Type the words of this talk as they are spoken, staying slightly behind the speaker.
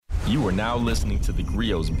You are now listening to the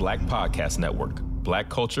Grio's Black Podcast Network, Black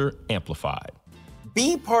Culture Amplified.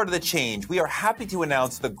 Be part of the change. We are happy to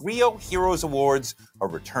announce the Grio Heroes Awards are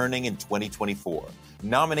returning in 2024.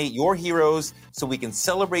 Nominate your heroes so we can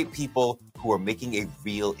celebrate people who are making a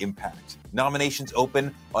real impact. Nominations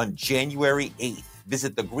open on January 8th.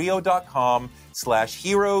 Visit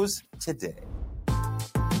thegrio.com/heroes today.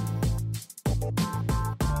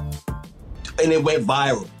 And it went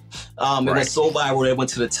viral. It was so viral that it went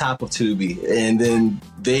to the top of Tubi. And then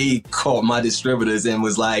they called my distributors and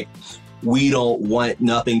was like, we don't want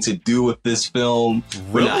nothing to do with this film.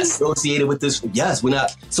 Really? We're not associated with this. Yes, we're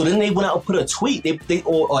not. So then they went out and put a tweet. They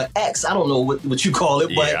or X, I don't know what you call it.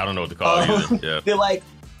 Yeah, but, I don't know what to call it either. Yeah. They're like,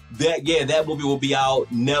 that movie will be out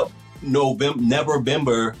February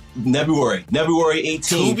 18th.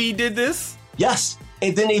 Tubi did this? Yes.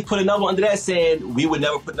 And then they put another one under that saying, we would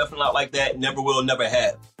never put nothing out like that, never will, never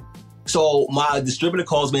have. So my distributor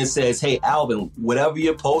calls me and says, hey, Alvin, whatever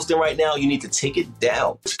you're posting right now, you need to take it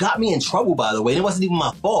down. Which got me in trouble, by the way. It wasn't even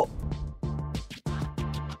my fault.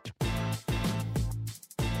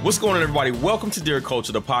 What's going on, everybody? Welcome to Dear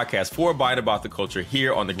Culture, the podcast for a bite about the culture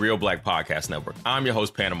here on the Grio Black Podcast Network. I'm your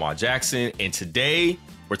host, Panama Jackson, and today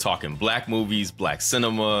we're talking black movies, black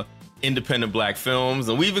cinema, independent black films,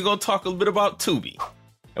 and we even going to talk a little bit about Tubi.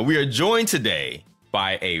 And we are joined today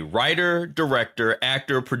by a writer, director,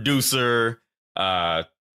 actor, producer. I'm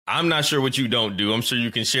not sure what you don't do. I'm sure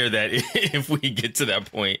you can share that if we get to that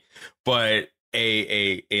point. But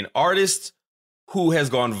an artist who has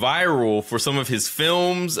gone viral for some of his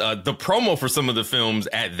films, the promo for some of the films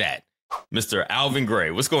at that. Mr. Alvin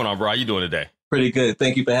Gray. What's going on, bro? How you doing today? Pretty good.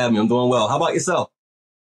 Thank you for having me. I'm doing well. How about yourself?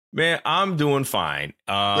 Man, I'm doing fine.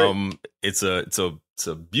 It's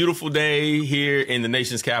a beautiful day here in the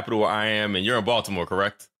nation's capital where I am, and you're in Baltimore,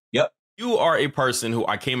 correct? Yep. You are a person who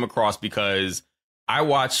I came across because I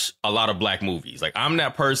watch a lot of black movies. Like, I'm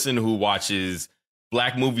that person who watches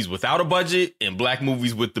black movies without a budget and black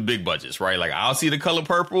movies with the big budgets, right? Like, I'll see The Color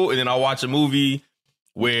Purple, and then I'll watch a movie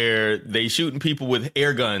where they shooting people with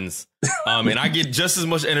air guns, and I get just as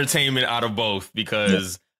much entertainment out of both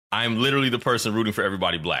because I'm literally the person rooting for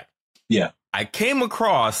everybody black. Yeah. I came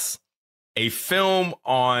across a film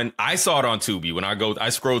I saw it on Tubi when I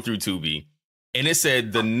scrolled through Tubi, and it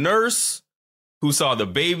said The Nurse Who Saw the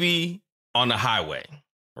Baby on the Highway,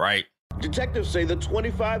 right? Detectives say the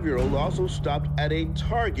 25-year-old also stopped at a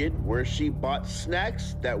Target where she bought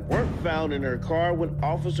snacks that weren't found in her car when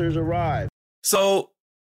officers arrived. So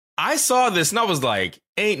I saw this and I was like,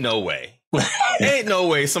 ain't no way. Ain't no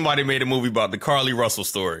way somebody made a movie about the Carly Russell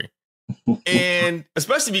story. And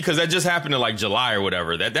especially because that just happened in like July or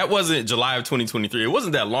whatever. That wasn't July of 2023. It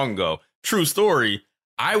wasn't that long ago. True story.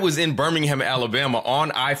 I was in Birmingham, Alabama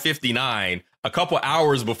on I-59 a couple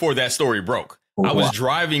hours before that story broke. Oh, I was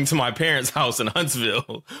driving to my parents' house in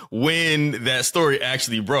Huntsville when that story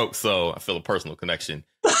actually broke. So I feel a personal connection.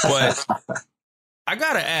 But I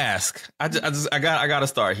gotta ask. I gotta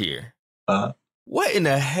start here. What in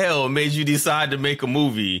the hell made you decide to make a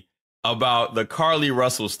movie about the Carly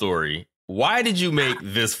Russell story? Why did you make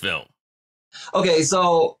this film? Okay,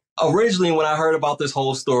 so originally when I heard about this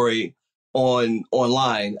whole story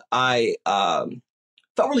online, I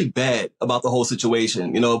felt really bad about the whole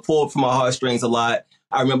situation. You know, it pulled from my heartstrings a lot.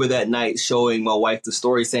 I remember that night showing my wife the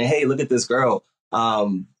story, saying, hey, look at this girl.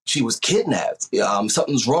 She was kidnapped.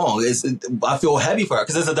 Something's wrong. I feel heavy for her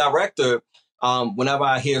because as a director, whenever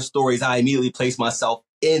I hear stories, I immediately place myself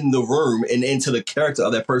in the room and into the character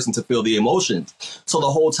of that person to feel the emotions. So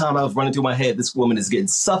the whole time I was running through my head, this woman is getting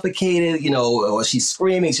suffocated, or she's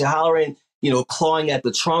screaming, she's hollering, clawing at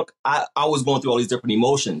the trunk. I was going through all these different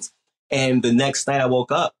emotions. And the next night I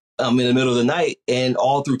woke up in the middle of the night and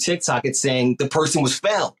all through TikTok, it's saying the person was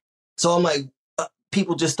found. So I'm like,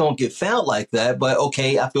 people just don't get found like that. But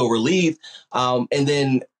okay, I feel relieved. And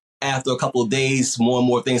then after a couple of days, more and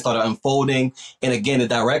more things started unfolding. And again, the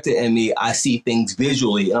director and me, I see things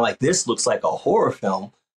visually. And I'm like, this looks like a horror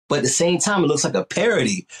film. But at the same time, it looks like a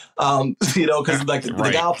parody, because like the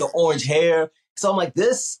guy with the orange hair. So I'm like,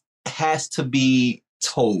 this has to be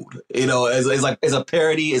told, as a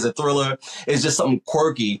parody, as a thriller. It's just something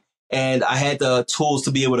quirky. And I had the tools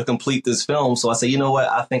to be able to complete this film. So I said, you know what?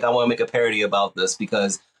 I think I want to make a parody about this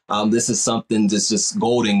because this is something that's just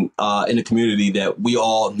golden in the community that we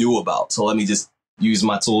all knew about. So let me just use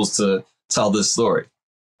my tools to tell this story.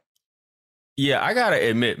 Yeah, I got to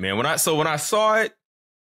admit, man, when I saw it,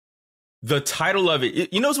 the title of it,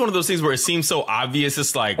 it's one of those things where it seems so obvious.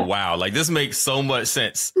 It's like, wow, like this makes so much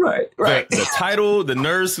sense. Right. The title, The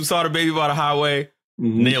Nurse Who Saw the Baby by the Highway,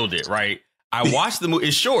 nailed it, right? I watched the movie.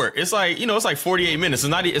 It's short. It's like, it's like 48 minutes.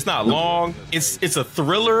 It's not long. It's a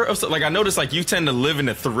thriller of, like, I noticed like you tend to live in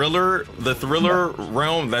the thriller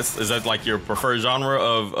realm. Is that like your preferred genre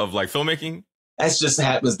of like filmmaking? That just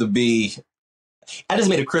happens to be. I just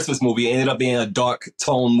made a Christmas movie. It ended up being a dark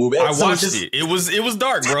tone movie. I watched it. It was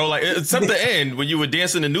dark, bro. Like, except the end when you were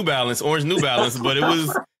dancing in orange New Balance. But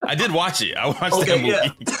I did watch it. I watched that movie. Yeah.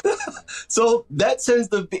 So that tends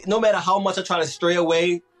to be, no matter how much I try to stray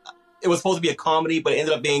away, it was supposed to be a comedy, but it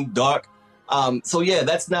ended up being dark. So yeah,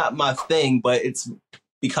 that's not my thing, but it's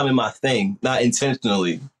becoming my thing, not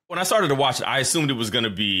intentionally. When I started to watch it, I assumed it was going to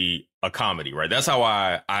be a comedy, right? That's how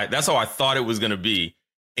I thought it was going to be.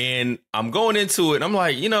 And I'm going into it and I'm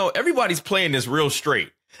like, everybody's playing this real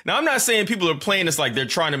straight. Now, I'm not saying people are playing this like they're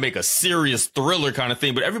trying to make a serious thriller kind of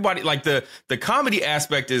thing, but everybody, like, the comedy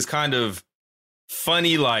aspect is kind of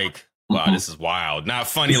funny, like, wow, this is wild. Not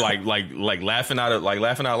funny, like laughing out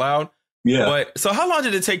loud. Yeah. But so how long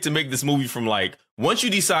did it take to make this movie from, like, once you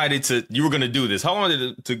decided you were going to do this, how long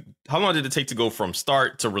did it take to go from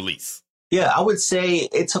start to release? Yeah, I would say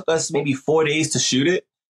it took us maybe 4 days to shoot it.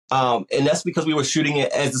 And that's because we were shooting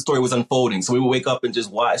it as the story was unfolding. So we would wake up and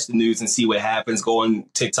just watch the news and see what happens, go on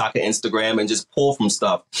TikTok and Instagram and just pull from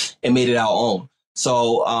stuff and made it our own.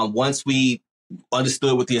 So once we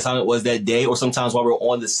understood what the assignment was that day, or sometimes while we were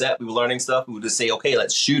on the set, we were learning stuff, we would just say, okay,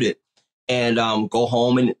 let's shoot it and go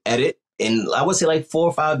home and edit. And I would say like 4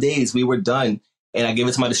 or 5 days we were done. And I gave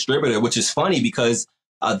it to my distributor, which is funny because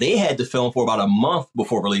they had to film for about a month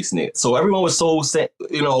before releasing it. So everyone was so set,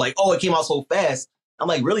 like, oh, it came out so fast. I'm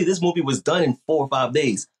like, really? This movie was done in 4 or 5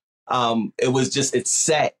 days. It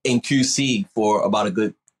sat in QC for about a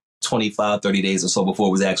good 25, 30 days or so before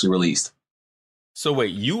it was actually released. So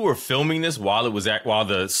wait, you were filming this while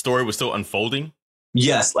the story was still unfolding?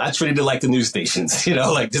 Yes, I treated it like the news stations,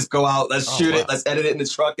 like just go out, let's shoot it, let's edit it in the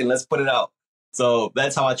truck and let's put it out. So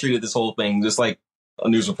that's how I treated this whole thing, just like a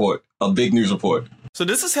news report, a big news report. So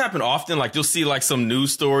does this happen often? Like you'll see like some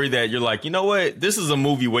news story that you're like, you know what, this is a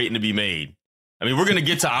movie waiting to be made. I mean, we're going to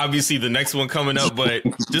get to obviously the next one coming up, but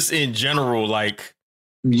just in general, like.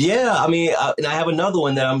 Yeah, I mean, and I have another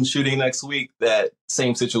one that I'm shooting next week, that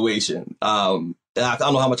same situation. And I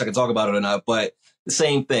don't know how much I can talk about it or not, but the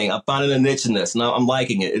same thing. I'm finding a niche in this and I'm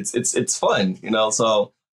liking it. It's fun,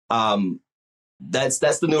 so that's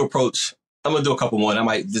the new approach. I'm going to do a couple more and I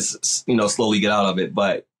might just, slowly get out of it.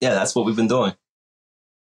 But yeah, that's what we've been doing.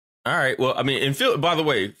 All right. Well, I mean, and by the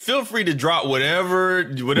way, feel free to drop whatever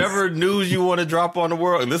news you want to drop on the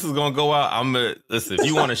world. And this is going to go out. Listen, if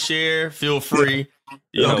you want to share, feel free.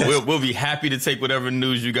 We'll be happy to take whatever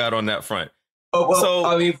news you got on that front. Oh, well, so,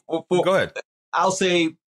 I mean, go ahead. I'll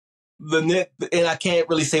say and I can't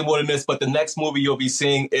really say more than this, but the next movie you'll be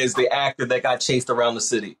seeing is the actor that got chased around the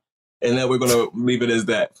city. And then we're going to leave it as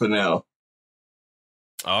that for now.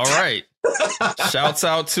 All right. Shouts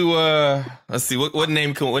out to let's see what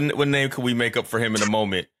name can we make up for him in a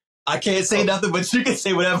moment. I can't say nothing, but you can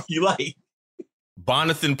say whatever you like.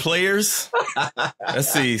 Bonathan Players.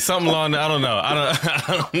 Let's see, something along. I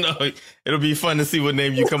don't know. It'll be fun to see what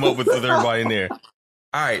name you come up with everybody in there. All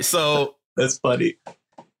right, so that's funny.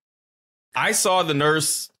 I saw The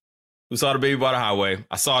Nurse Who Saw the Baby by the Highway.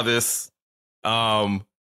 I saw this. I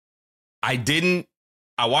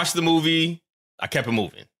watched the movie. I kept it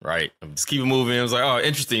moving, right? I'm just keep it moving. I was like, oh,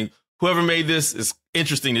 interesting. Whoever made this is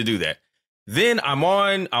interesting to do that. Then I'm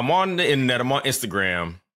on the internet. I'm on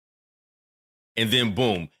Instagram. And then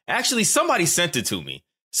boom. Actually, somebody sent it to me.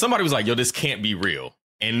 Somebody was like, yo, this can't be real.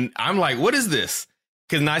 And I'm like, what is this?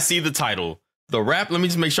 Because I see the title. Let me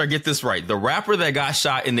just make sure I get this right. The rapper that got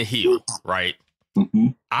shot in the heel, right? Mm-hmm.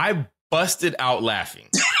 I busted out laughing.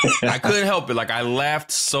 I couldn't help it. Like, I laughed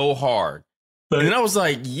so hard. And then I was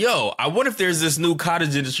like, yo, I wonder if there's this new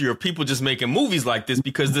cottage industry of people just making movies like this,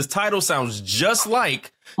 because this title sounds just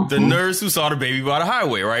like The Nurse Who Saw the Baby by the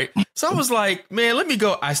Highway, right? So I was like, man, let me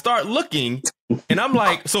go. I start looking and I'm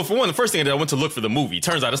like, so for one, the first thing that I went to look for the movie,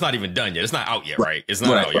 turns out it's not even done yet. It's not out yet, right? It's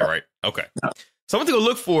not out yet, right? Okay. So I went to go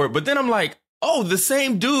look for it, but then I'm like, oh, the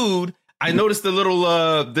same dude. I noticed the little,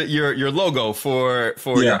 your logo for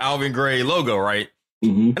your Alvin Gray logo, right?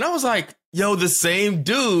 Mm-hmm. And I was like, yo, the same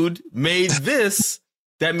dude made this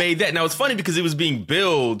that made that. Now it's funny because it was being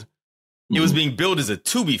billed. It was being billed as a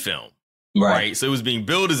Tubi film, right? So it was being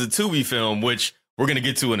billed as a Tubi film, which we're gonna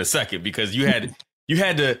get to in a second, because you had to you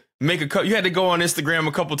had to go on Instagram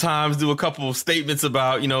a couple times, do a couple of statements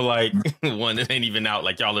about, like one that ain't even out.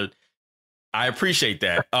 Like y'all are. I appreciate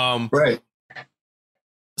that. Right.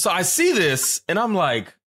 So I see this and I'm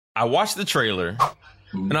like, I watched the trailer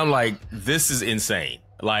and I'm like, this is insane.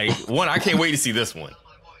 Like, one, I can't wait to see this one.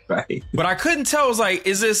 Right. But I couldn't tell. I was like,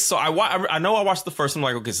 is this? So I know I watched the first one.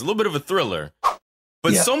 I'm like, okay, it's a little bit of a thriller.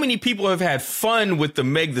 But so many people have had fun with the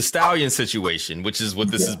Meg Thee Stallion situation, which is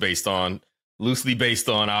what this is based on, loosely based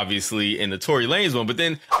on, obviously, in the Tory Lanez one. But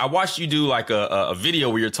then I watched you do like a video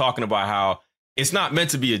where you're talking about how it's not meant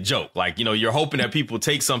to be a joke. Like, you know, you're hoping that people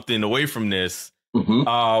take something away from this.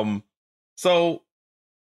 So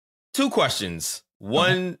 2 questions.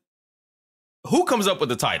 One, who comes up with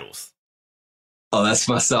the titles? Oh, that's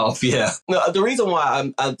myself. Yeah. No, the reason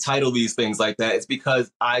why I title these things like that is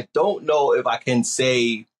because I don't know if I can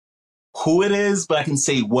say who it is, but I can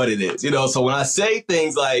say what it is. You know, so when I say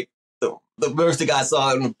things like the verse that got saw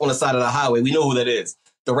on the side of the highway, we know who that is.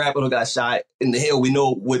 The rapper who got shot in the hill, we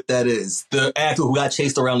know what that is. The actor who got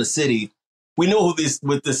chased around the city, we know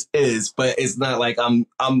what this is. But it's not like I'm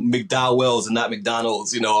McDowell's and not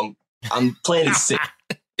McDonald's. You know, I'm playing it sick.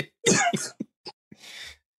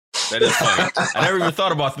 That is funny. I never even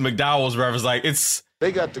thought about the McDowell's reference. Like,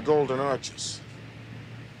 They got the golden arches.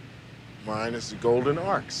 Mine is the golden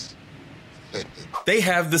arcs. They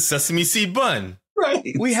have the sesame seed bun.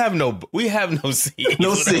 Right. We have no seeds.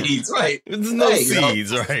 No seeds, right. There's no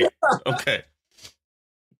seeds, right. Okay.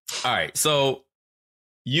 All right. So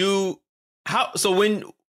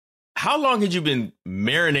how long had you been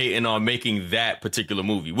marinating on making that particular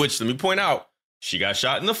movie? Which, let me point out, she got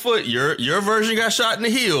shot in the foot. Your version got shot in the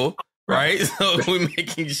heel, right? So we're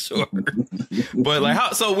making sure. But like,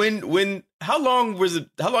 how long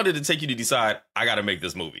did it take you to decide I got to make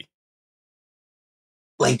this movie?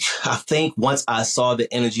 Like, I think once I saw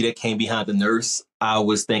the energy that came behind the nurse, I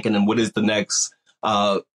was thinking, and what is the next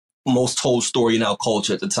most told story in our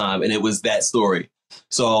culture at the time? And it was that story.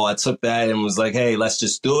 So I took that and was like, hey, let's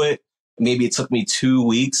just do it. Maybe it took me 2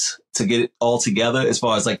 weeks to get it all together as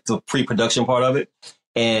far as like the pre-production part of it.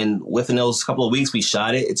 And within those couple of weeks, we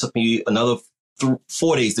shot it. It took me another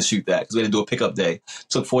 4 days to shoot that because we had to do a pickup day. It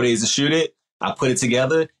took 4 days to shoot it. I put it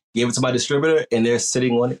together, gave it to my distributor, and they're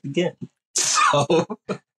sitting on it again.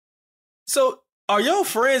 So are your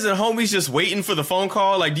friends and homies just waiting for the phone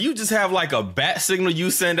call? Like, do you just have like a bat signal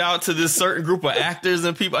you send out to this certain group of actors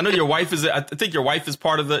and people? I know your wife is, I think your wife is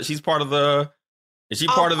part of the, is she part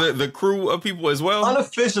of the crew of people as well?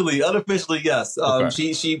 Unofficially, yes.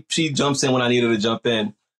 Okay. She jumps in when I need her to jump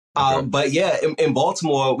in. Okay. But yeah, in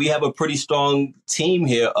Baltimore, we have a pretty strong team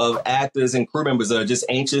here of actors and crew members that are just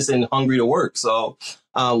anxious and hungry to work. So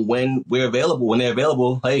when they're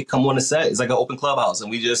available, hey, come on the set. It's like an open clubhouse, and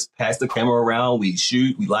we just pass the camera around, we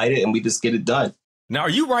shoot, we light it, and we just get it done. Now, are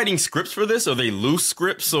you writing scripts for this? Are they loose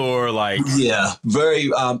scripts or like? Yeah, very.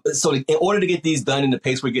 So in order to get these done in the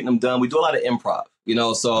pace we're getting them done, we do a lot of improv, you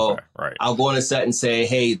know, so okay, right. I'll go on a set and say,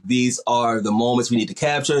 hey, these are the moments we need to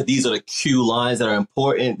capture. These are the cue lines that are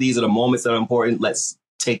important. These are the moments that are important. Let's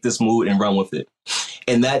take this mood and run with it.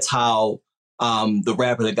 And that's how the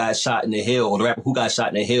rapper that got shot in the hill, or the rapper who got shot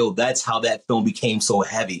in the hill, that's how that film became so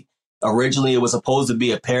heavy. Originally, it was supposed to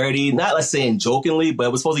be a parody, not let's say jokingly, but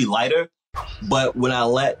it was supposed to be lighter. But when I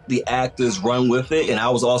let the actors run with it, and I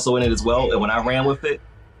was also in it as well, and when I ran with it,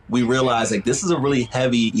 we realized like this is a really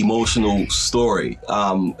heavy emotional story.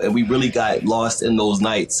 And we really got lost in those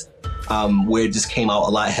nights where it just came out a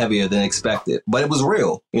lot heavier than expected. But it was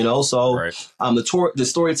real, you know? So right. The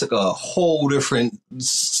story took a whole different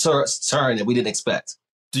turn that we didn't expect.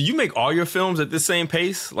 Do you make all your films at the same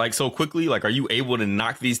pace, like so quickly? Like, are you able to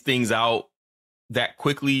knock these things out that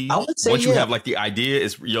quickly? I would say, once you have like the idea,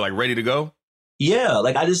 you're like ready to go? Yeah,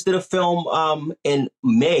 like I just did a film in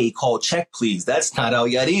May called Check Please. That's not out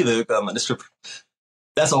yet either.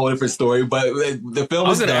 That's a whole different story, but the film I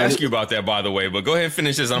was going to done. ask you about that, by the way, but go ahead and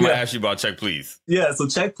finish this. I'm going to ask you about Check Please. Yeah, so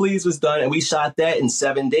Check Please was done, and we shot that in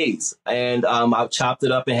 7 days. And I chopped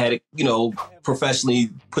it up and had it, you know, professionally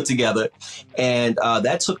put together. And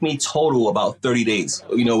that took me total about 30 days,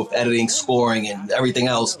 you know, with editing, scoring, and everything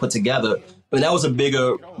else put together. I mean, that was a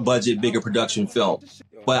bigger budget, bigger production film.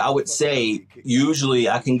 But I would say usually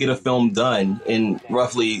I can get a film done in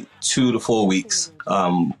roughly 2 to 4 weeks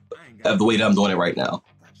of the way that I'm doing it right now.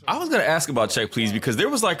 I was going to ask about Check Please because there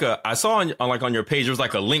was like I saw on your page, there was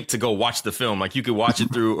like a link to go watch the film. Like you could watch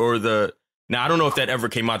it through now I don't know if that ever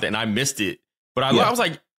came out and I missed it, but I was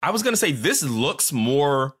like, I was going to say this looks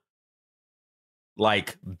more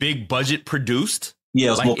like big budget produced.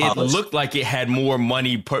 Yeah, like it looked like it had more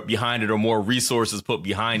money put behind it or more resources put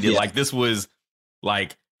behind it. Yeah. Like this was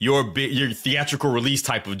like your theatrical release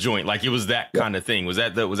type of joint. Like it was that kind of thing. Was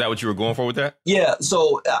that what you were going for with that? Yeah.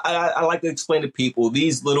 So I like to explain to people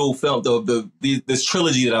these little films, this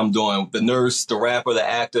trilogy that I'm doing, the nurse, the rapper, the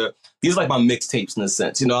actor, these are like my mixtapes in a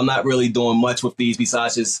sense. You know, I'm not really doing much with these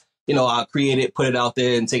besides just, you know, I'll create it, put it out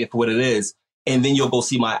there and take it for what it is. And then you'll go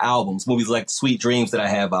see my albums, movies like Sweet Dreams that I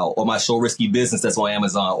have out, or my show Risky Business that's on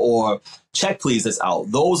Amazon, or Check Please that's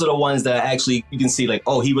out. Those are the ones that actually you can see like,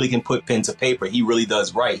 oh, he really can put pen to paper. He really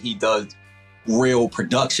does write. He does real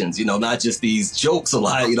productions, not just these jokes a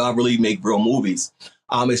lot. I really make real movies.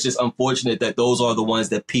 It's just unfortunate that those are the ones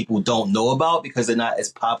that people don't know about because they're not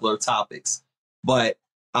as popular topics. But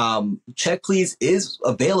Check Please is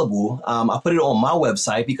available. I put it on my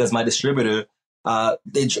website because my distributor,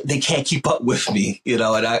 they can't keep up with me, and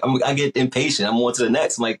I get impatient. I'm on to the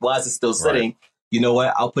next. I'm like, why is it still sitting? Right. You know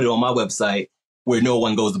what? I'll put it on my website where no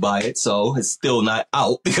one goes to buy it. So it's still not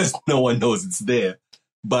out because no one knows it's there.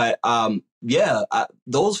 But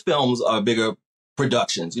those films are bigger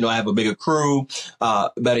productions. I have a bigger crew,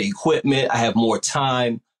 better equipment. I have more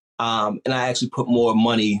time. And I actually put more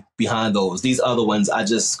money behind those. These other ones,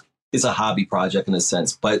 it's a hobby project in a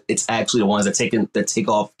sense, but it's actually the ones that take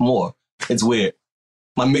off more. It's weird.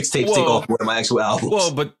 My mixtapes take off more than my actual albums.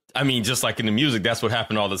 Well, but I mean, just like in the music, that's what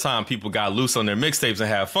happened all the time. People got loose on their mixtapes and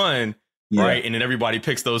have fun, right? And then everybody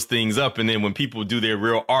picks those things up. And then when people do their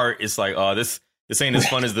real art, it's like, oh, this ain't as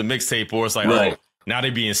fun as the mixtape. Or it's like, oh, now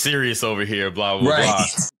they being serious over here, blah, blah, blah.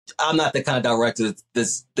 I'm not the kind of director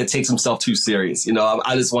that takes himself too serious.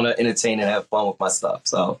 I just want to entertain and have fun with my stuff.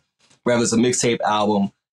 So whether it's a mixtape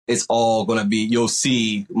album, it's all going to be, you'll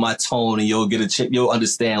see my tone and you'll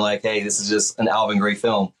understand like, hey, this is just an Alvin Gray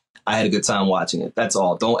film. I had a good time watching it. That's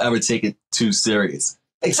all. Don't ever take it too serious.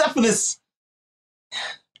 Except for this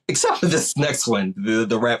next one,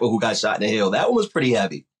 the rapper who got shot in the hill. That one was pretty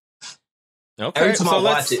heavy. Okay. Every time I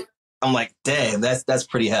watch it, I'm like, damn, that's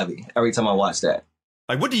pretty heavy. Every time I watch that.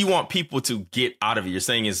 Like, what do you want people to get out of it? You're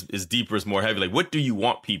saying is deeper, is more heavy. Like, what do you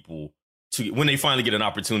want people to get when they finally get an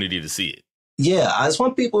opportunity to see it? Yeah, I just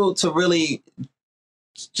want people to really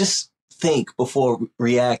just think before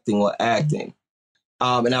reacting or acting.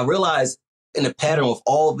 And I realize in the pattern of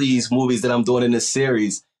all these movies that I'm doing in this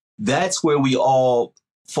series, that's where we all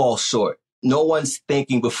fall short. No one's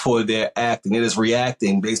thinking before they're acting. They're just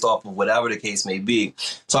reacting based off of whatever the case may be.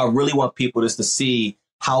 So I really want people just to see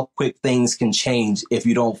how quick things can change if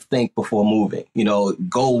you don't think before moving.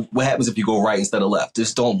 What happens if you go right instead of left?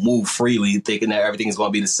 Just don't move freely thinking that everything is going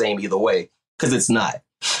to be the same either way, because it's not.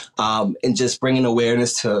 And just bringing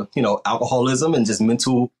awareness to, alcoholism and just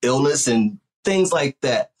mental illness and things like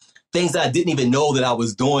that. Things that I didn't even know that I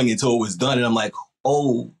was doing until it was done. And I'm like,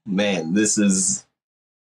 oh, man, this is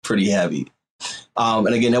pretty heavy. And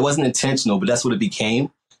again, that wasn't intentional, but that's what it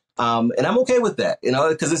became. And I'm okay with that,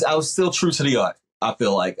 because I was still true to the art. I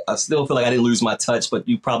still feel like I didn't lose my touch, but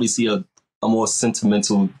you probably see a more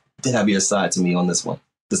sentimental, heavier side to me on this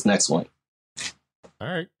next one. All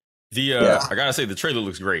right. I gotta say, the trailer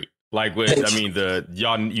looks great. Like,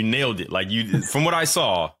 you nailed it. Like, from what I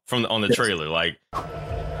saw on the trailer, like.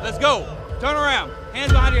 Let's go. Turn around.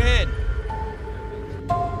 Hands behind your head.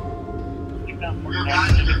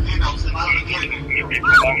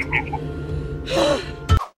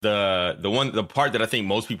 The part that I think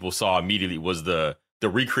most people saw immediately was the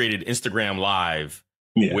recreated Instagram Live,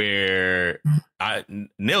 where I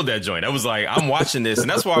nailed that joint. I was like, I'm watching this, and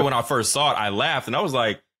that's why when I first saw it, I laughed, and I was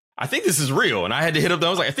like, I think this is real, and I had to hit up. I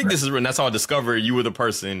was like, I think this is real, and that's how I discovered you were the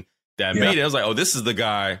person that made it. I was like, oh, this is the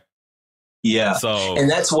guy. Yeah. So, and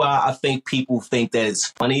that's why I think people think that it's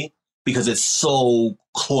funny because it's so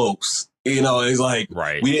close. It's like,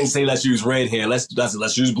 we didn't say let's use red hair. Let's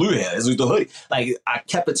use blue hair. Let's use the hoodie. Like, I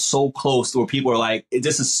kept it so close to where people are like,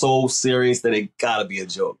 this is so serious that it gotta be a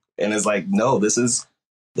joke. And it's like, no, this is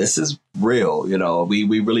real.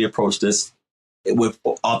 We really approach this with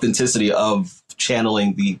authenticity of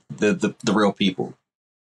channeling the real people.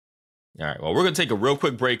 All right. Well, we're going to take a real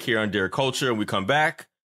quick break here on Dear Culture. And we come back,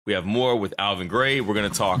 we have more with Alvin Gray. We're going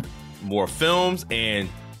to talk more films and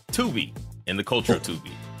Tubi and the culture of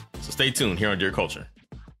Tubi. So stay tuned here on Dear Culture.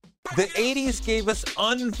 The 80s gave us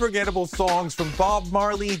unforgettable songs from Bob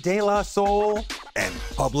Marley, De La Soul, and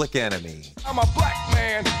Public Enemy. I'm a black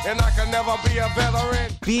man, and I can never be a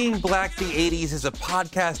veteran. Being Black the 80s is a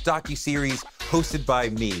podcast docuseries hosted by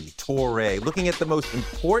me, Torre, looking at the most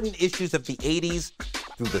important issues of the 80s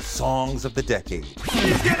through the songs of the decade.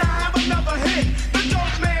 Can I have another hit? The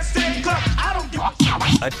dope man said, I don't give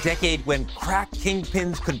a decade when crack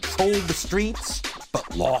kingpins controlled the streets,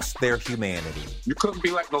 but lost their humanity. You couldn't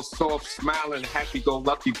be like no soft, smiling,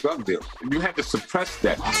 happy-go-lucky drug dealer. You had to suppress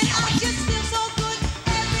that.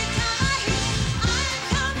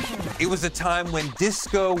 It was a time when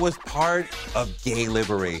disco was part of gay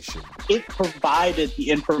liberation. It provided the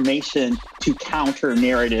information to counter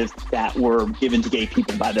narratives that were given to gay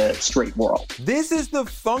people by the straight world. This is the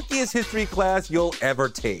funkiest history class you'll ever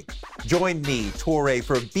take. Join me, Torre,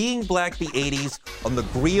 for Being Black the 80s on the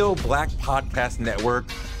Griot Black Podcast Network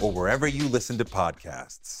or wherever you listen to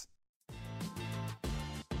podcasts.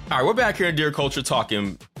 All right, we're back here in Dear Culture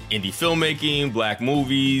talking indie filmmaking, black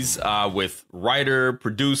movies with writer,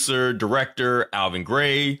 producer, director Alvin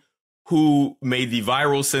Gray, who made the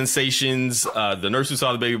viral sensations, The Nurse Who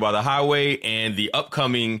Saw the Baby by the Highway, and the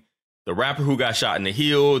upcoming The Rapper Who Got Shot in the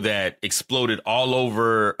Heel that exploded all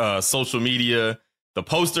over social media. The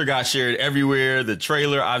poster got shared everywhere. The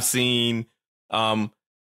trailer I've seen.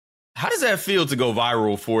 How does that feel to go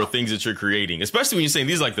viral for things that you're creating, especially when you're saying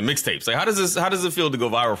these are like the mixtapes? Like, how does it feel to go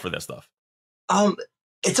viral for that stuff?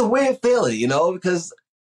 It's a weird feeling, you know, because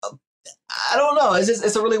I don't know.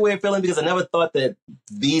 It's a really weird feeling because I never thought that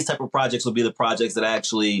these type of projects would be the projects that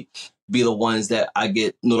actually be the ones that I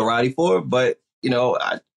get notoriety for. But, you know,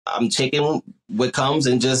 I'm taking what comes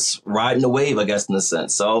and just riding the wave, I guess, in a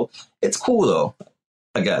sense. So it's cool, though,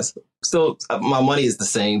 I guess. Still, my money is the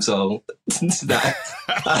same, so it's not,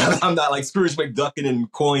 I'm not like Scrooge McDuckin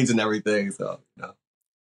and coins and everything. So, no.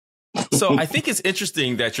 So I think it's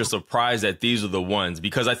interesting that you're surprised that these are the ones,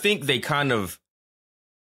 because I think they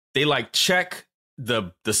like check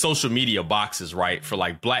the social media boxes, right? For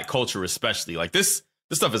like black culture, especially like this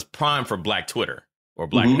stuff is prime for Black Twitter or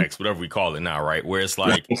Black X, whatever we call it now, right? Where it's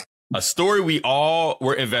like a story we all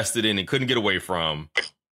were invested in and couldn't get away from.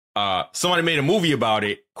 Somebody made a movie about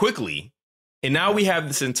it quickly. And now we have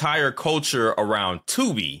this entire culture around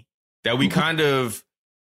Tubi that we kind of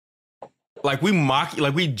like,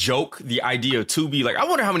 we joke the idea of Tubi. Like, I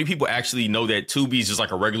wonder how many people actually know that Tubi is just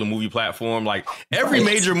like a regular movie platform. Like every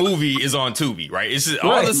major movie is on Tubi, right? It's just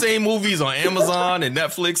all the same movies on Amazon and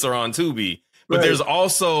Netflix are on Tubi. But there's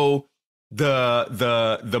also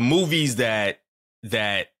the movies that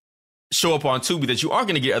show up on Tubi that you aren't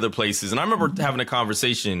going to get other places. And I remember having a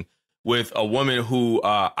conversation with a woman who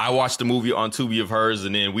I watched a movie on Tubi of hers,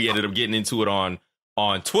 and then we ended up getting into it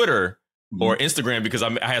on Twitter or Instagram because I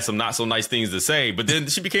had some not so nice things to say. But then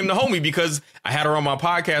she became the homie because I had her on my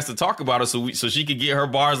podcast to talk about it, so she could get her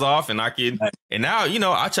bars off, and I could. And now, you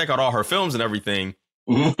know, I check out all her films and everything.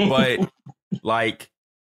 But like,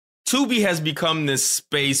 Tubi has become this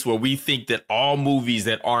space where we think that all movies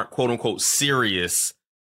that aren't quote unquote serious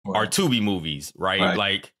are Tubi movies, right?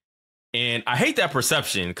 Like, and I hate that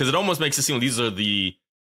perception because it almost makes it seem like these are the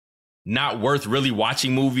not worth really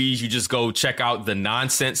watching movies. You just go check out the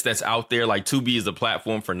nonsense that's out there. Like, Tubi is a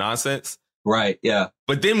platform for nonsense. Right. Yeah.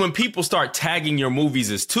 But then when people start tagging your movies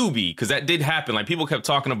as Tubi, because that did happen, like people kept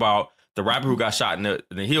talking about The Rapper Who Got Shot in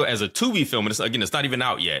the Heel as a Tubi film. And it's not even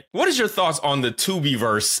out yet. What is your thoughts on the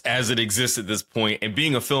Tubi-verse as it exists at this point, and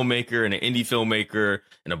being a filmmaker and an indie filmmaker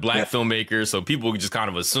and a black filmmaker? So people just kind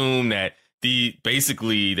of assume that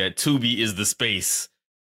basically that Tubi is the space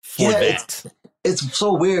for that. It's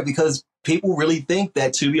so weird because people really think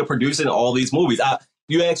that Tubi are producing all these movies. I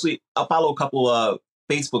follow a couple of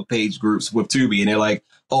Facebook page groups with Tubi, and they're like,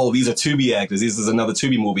 oh, these are Tubi actors. This is another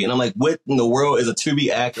Tubi movie. And I'm like, what in the world is a Tubi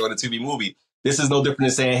actor on a Tubi movie? This is no different than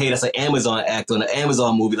saying, hey, that's an Amazon actor on an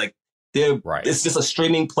Amazon movie. Like, it's just a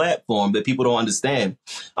streaming platform that people don't understand,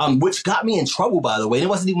 which got me in trouble, by the way. And it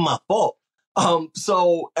wasn't even my fault.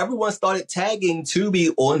 So everyone started tagging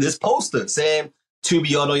Tubi on this poster saying, Tubi,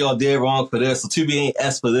 y'all know y'all did wrong for this. So Tubi ain't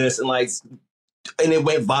S for this. And it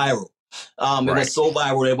went viral. It was so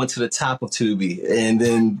viral that it went to the top of Tubi. And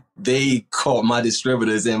then they called my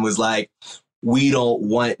distributors and was like, we don't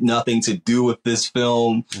want nothing to do with this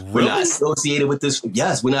film. Really? We're not associated with this.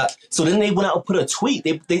 Yes, we're not. So then they went out and put a tweet.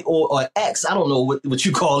 They or X, I don't know what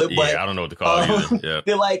you call it. But I don't know what to call it either. Yeah.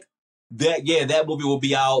 They're like, that movie will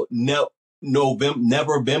be out February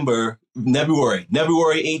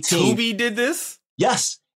 18th. Tubi did this?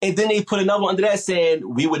 Yes. And then they put another one under that saying,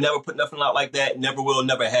 we would never put nothing out like that. Never will,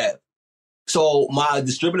 never have. So my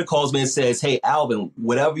distributor calls me and says, hey, Alvin,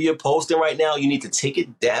 whatever you're posting right now, you need to take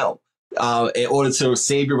it down in order to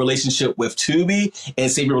save your relationship with Tubi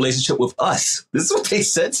and save your relationship with us. This is what they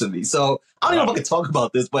said to me. So I don't know if I can talk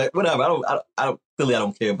about this, but whatever. I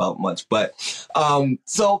don't care about much. But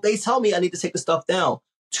so they tell me I need to take the stuff down.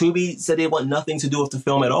 Tubi said they want nothing to do with the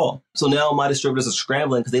film at all. So now my distributors are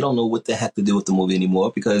scrambling because they don't know what the heck to do with the movie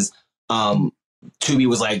anymore because Tubi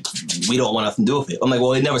was like, we don't want nothing to do with it. I'm like,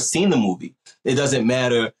 well, they've never seen the movie. It doesn't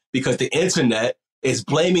matter because the internet is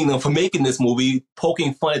blaming them for making this movie,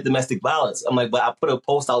 poking fun at domestic violence. I'm like, but I put a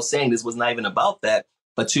post out saying this was not even about that,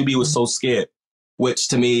 but Tubi was so scared, which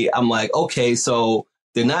to me, I'm like, okay, so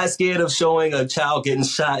They're not scared of showing a child getting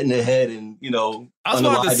shot in the head and, I was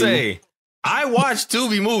about to say, I watch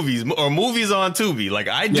Tubi movies or movies on Tubi. Like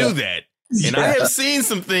I do that. And I have seen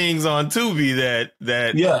some things on Tubi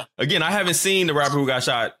that again, I haven't seen the rapper who got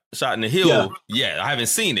shot in the heel yet. I haven't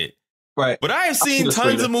seen it. Right. But I have seen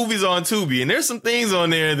tons of movies on Tubi, and there's some things on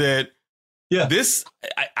there that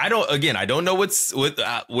I don't know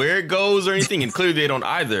where it goes or anything, and clearly they don't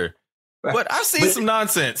either. Right. But I've seen some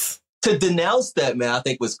nonsense. To denounce that, man, I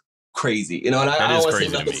think was crazy. And I don't want to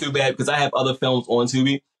say nothing too bad because I have other films on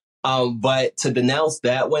Tubi. But to denounce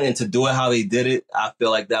that one and to do it how they did it, I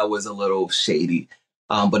feel like that was a little shady.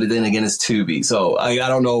 But then again, it's Tubi. So I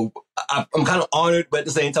don't know. I'm kind of honored, but at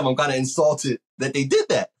the same time, I'm kind of insulted that they did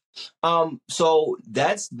that. So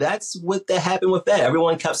that's what that happened with that.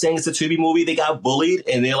 Everyone kept saying it's a Tubi movie. They got bullied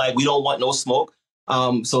and they're like, we don't want no smoke.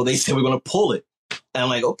 So they said we're going to pull it. And I'm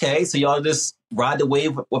like, okay, so y'all just ride the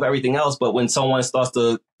wave with everything else. But when someone starts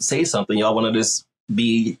to say something, y'all want to just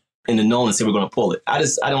be in the know and say we're going to pull it. I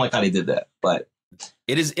don't like how they did that. But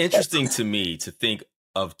it is interesting to me to think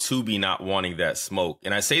of Tubi not wanting that smoke.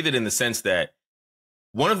 And I say that in the sense that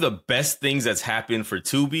one of the best things that's happened for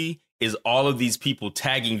Tubi is all of these people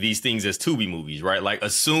tagging these things as Tubi movies, right? Like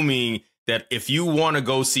assuming that if you want to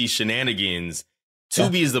go see shenanigans,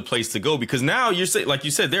 Tubi is the place to go, because now you're saying, like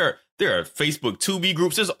you said, there are Facebook Tubi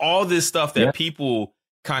groups. There's all this stuff that people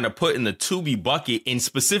kind of put in the Tubi bucket and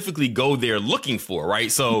specifically go there looking for, right?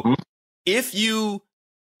 So if you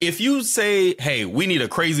say, hey, we need a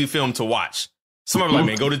crazy film to watch, somebody like,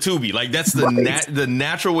 man, go to Tubi. Like that's the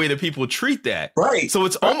natural way that people treat that. Right. So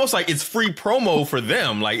it's almost like it's free promo for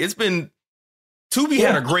them. Like Tubi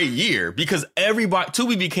had a great year because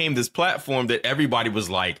Tubi became this platform that everybody was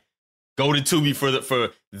like, go to Tubi for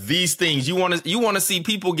these things. You want to see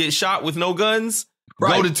people get shot with no guns?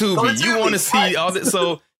 Go to Tubi. You want to see all that.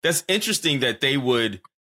 So that's interesting that they would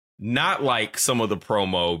not like some of the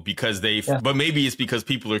promo because but maybe it's because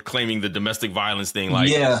people are claiming the domestic violence thing.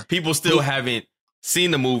 Like people still haven't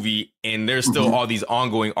seen the movie and there's still all these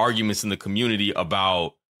ongoing arguments in the community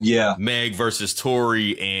about Meg versus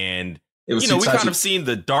Tory. And, we kind of seen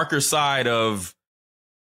the darker side of,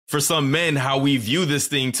 for some men, how we view this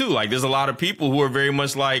thing too. Like there's a lot of people who are very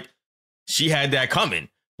much like, she had that coming.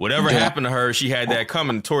 Whatever happened to her, she had that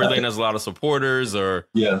coming. Tory Lane has a lot of supporters,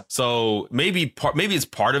 so maybe it's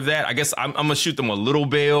part of that. I guess I'm gonna shoot them a little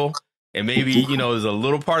bail, and maybe there's a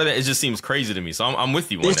little part of that. It just seems crazy to me, so I'm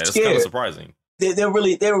with you on that. It's kind of surprising. They were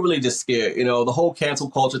really just scared. The whole cancel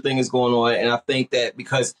culture thing is going on, and I think that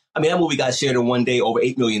because that movie got shared in one day over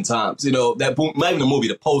 8 million times. That not even the movie,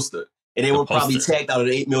 the poster. And they were probably tagged out of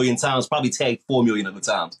 8 million times, probably tagged 4 million of the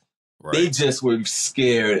times. Right. They just were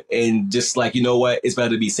scared and just like, you know what? It's better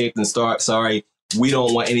to be safe than sorry. We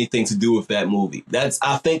don't want anything to do with that movie.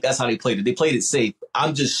 I think that's how they played it. They played it safe.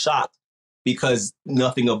 I'm just shocked because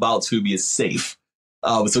nothing about Tubi is safe.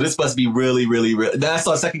 So this must be really, really, really. Then I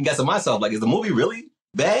started second guessing myself. Like, is the movie really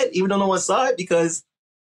bad, even on one side? Because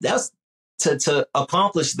that's to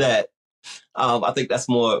accomplish that. I think that's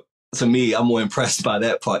more. To me, I'm more impressed by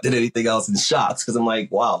that part than anything else in shots because I'm like,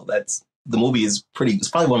 wow, the movie is it's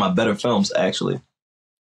probably one of my better films, actually.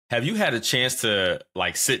 Have you had a chance to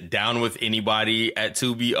sit down with anybody at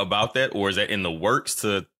Tubi about that, or is that in the works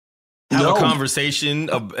to have a conversation?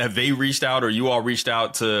 Have they reached out or you all reached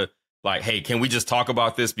out to hey, can we just talk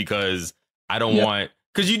about this? Because I don't want,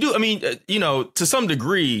 because you do. I mean, to some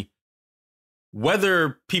degree,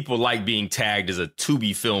 whether people like being tagged as a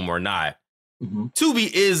Tubi film or not, Tubi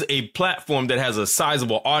is a platform that has a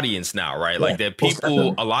sizable audience now, right? Like that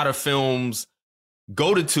people, a lot of films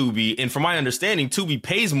go to Tubi. And from my understanding, Tubi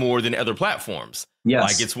pays more than other platforms. Yes.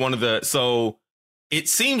 Like it's one of so it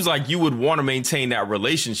seems like you would want to maintain that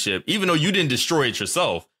relationship, even though you didn't destroy it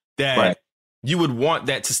yourself, that you would want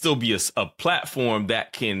that to still be a platform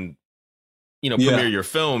that can, premiere your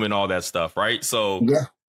film and all that stuff. Right. So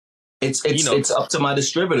it's up to my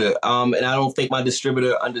distributor. And I don't think my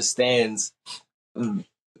distributor understands. I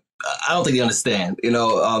don't think they understand,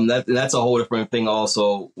 that's a whole different thing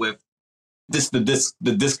also with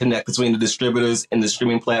the disconnect between the distributors and the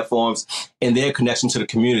streaming platforms and their connection to the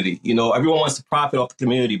community. Everyone wants to profit off the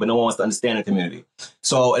community, but no one wants to understand the community.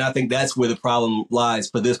 So, and I think that's where the problem lies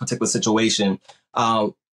for this particular situation.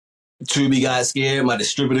 Tubi got scared. My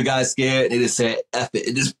distributor got scared. And they just said, F it.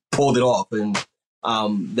 It just pulled it off. And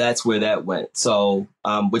that's where that went. So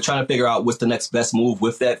we're trying to figure out what's the next best move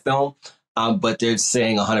with that film. But they're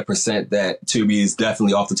saying 100% that Tubi is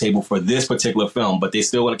definitely off the table for this particular film, but they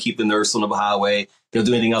still want to keep the nurse on the highway. They'll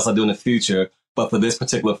do anything else I'll do in the future. But for this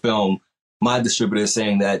particular film, my distributor is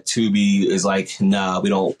saying that Tubi is like, nah, we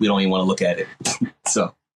don't even want to look at it.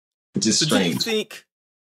 So it's just strange.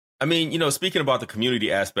 I mean, speaking about the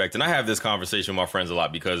community aspect, and I have this conversation with my friends a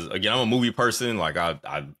lot because, again, I'm a movie person. Like,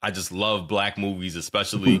 I just love Black movies,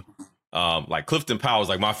 especially. Like Clifton Powell is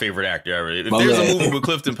like my favorite actor ever. If there's a movie with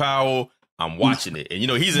Clifton Powell, I'm watching it. And,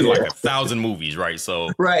 he's in like 1,000 movies, right? So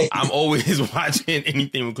I'm always watching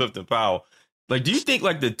anything with Clifton Powell. Like, do you think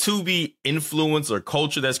like the Tubi influence or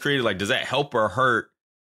culture that's created, like, does that help or hurt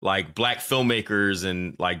like Black filmmakers?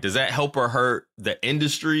 And like, does that help or hurt the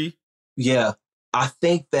industry? Yeah. I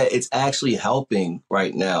think that it's actually helping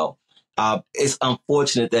right now. It's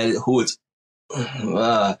unfortunate that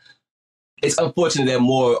it's unfortunate that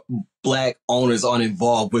more Black owners aren't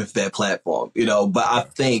involved with that platform, but I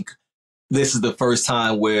think this is the first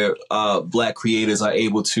time where Black creators are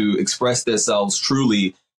able to express themselves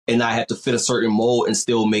truly and not have to fit a certain mold and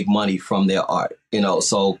still make money from their art,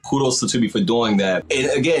 so kudos to Tubi for doing that.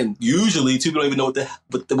 And again, usually Tubi don't even know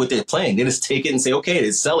what they're playing. They just take it and say, okay,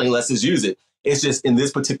 it's selling, let's just use it. It's just in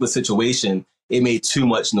this particular situation, it made too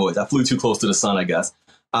much noise. I flew too close to the sun, I guess.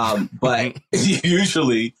 But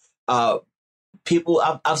usually people,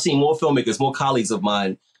 I've seen more filmmakers, more colleagues of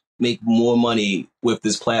mine make more money with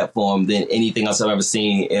this platform than anything else I've ever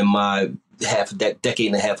seen in my decade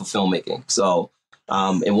and a half of filmmaking. So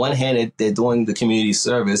in one hand, they're doing the community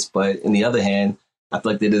service, but in the other hand, I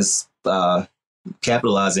feel like they're just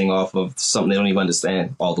capitalizing off of something they don't even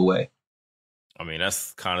understand all the way. I mean,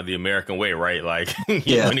 that's kind of the American way, right? Like,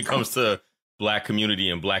 when it comes to Black community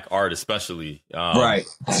and Black art, especially, right?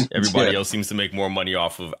 Everybody else seems to make more money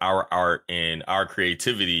off of our art and our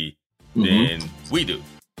creativity than we do,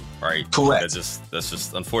 right? Correct. That's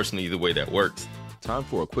just unfortunately the way that works. Time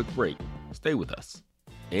for a quick break. Stay with us,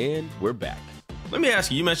 and we're back. Let me ask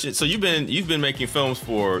you. You mentioned you've been making films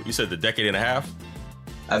for, you said, the decade and a half.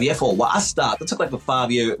 For a while. I stopped. I took like a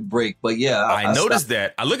 5-year break, but I noticed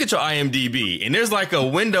that. I look at your IMDb, and there's like a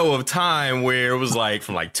window of time where it was like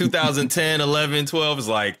from like 2010, 11, 12 is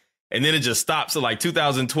like, and then it just stops at like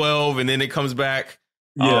 2012, and then it comes back.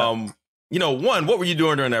 Yeah. One, what were you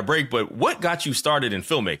doing during that break? But what got you started in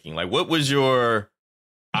filmmaking? Like, what was your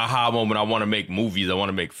aha moment? I want to make movies. I want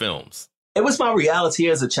to make films. It was my reality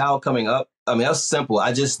as a child coming up. I mean, that was simple.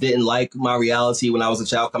 I just didn't like my reality when I was a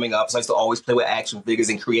child coming up. So I used to always play with action figures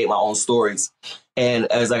and create my own stories. And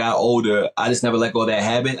as I got older, I just never let go of that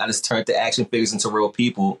habit. I just turned the action figures into real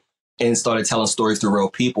people and started telling stories to real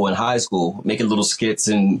people in high school, making little skits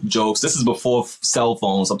and jokes. This is before cell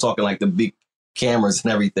phones. I'm talking like the big cameras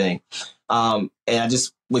and everything. And I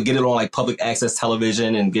just would get it on like public access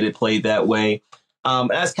television and get it played that way.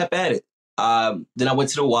 And I just kept at it. Then I went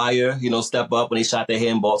to The Wire, Step Up when they shot their head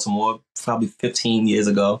in Baltimore, probably 15 years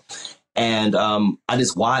ago. And I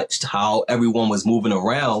just watched how everyone was moving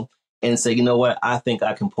around and said, you know what, I think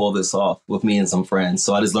I can pull this off with me and some friends.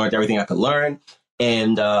 So I just learned everything I could learn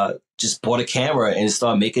and just bought a camera and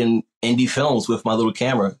started making indie films with my little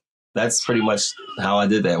camera. That's pretty much how I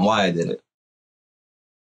did that and why I did it.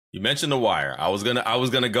 You mentioned The Wire. I was gonna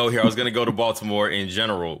go here. I was gonna go to Baltimore in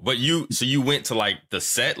general. But you went to like the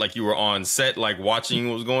set, like you were on set, like watching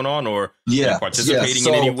what was going on, or participating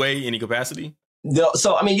in any way, any capacity? No,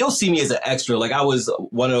 so I mean, you'll see me as an extra. Like I was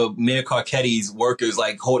one of Mayor Carcetti's workers,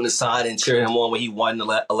 like holding the sign and cheering him on when he won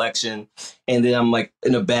the election. And then I'm like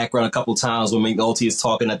in the background a couple times when McNulty is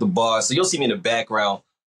talking at the bar. So you'll see me in the background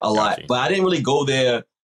a lot. Gotcha. But I didn't really go there.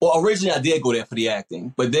 Well, originally I did go there for the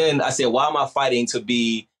acting, but then I said, why am I fighting to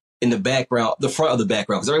be in the background, the front of the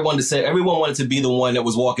background? Because everyone wanted to be the one that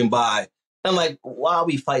was walking by. I'm like, why are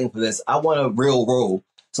we fighting for this? I want a real role.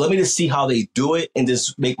 So let me just see how they do it and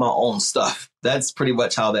just make my own stuff. That's pretty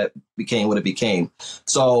much how that became what it became.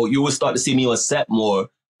 So you will start to see me on set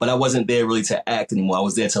more, but I wasn't there really to act anymore. I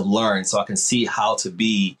was there to learn so I can see how to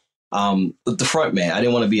be the front man. I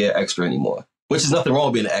didn't want to be an extra anymore, which is nothing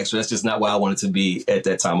wrong with being an extra. That's just not where I wanted to be at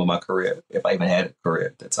that time of my career, if I even had a career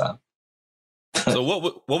at that time. So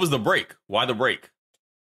what was the break? Why the break?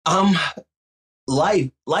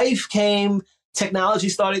 Life came, technology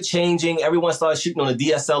started changing. Everyone started shooting on the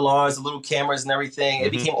DSLRs, the little cameras and everything.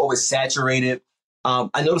 It became oversaturated.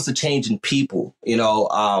 I noticed a change in people,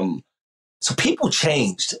 so people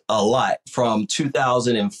changed a lot from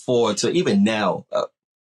 2004 to even now.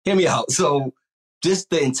 Hear me out. So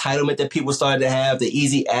just the entitlement that people started to have, the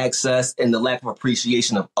easy access and the lack of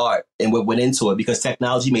appreciation of art and what went into it because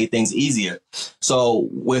technology made things easier. So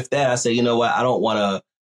with that, I say, you know what? I don't want to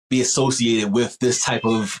be associated with this type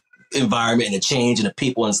of environment and the change and the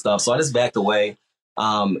people and stuff. So I just backed away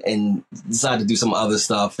and decided to do some other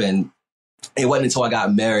stuff. And it wasn't until I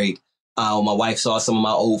got married when my wife saw some of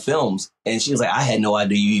my old films and she was like, I had no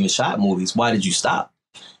idea you even shot movies. Why did you stop?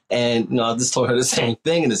 And, I just told her the same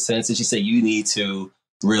thing in a sense. And she said, you need to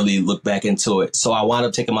really look back into it. So I wound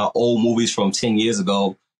up taking my old movies from 10 years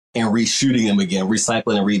ago and reshooting them again,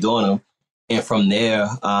 recycling and redoing them. And from there,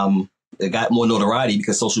 it got more notoriety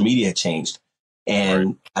because social media had changed.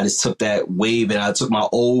 And I just took that wave and I took my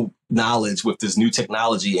old knowledge with this new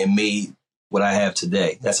technology and made what I have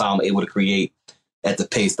today. That's how I'm able to create at the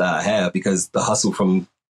pace that I have, because the hustle from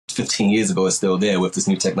 15 years ago is still there with this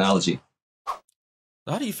new technology.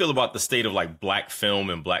 How do you feel about the state of like black film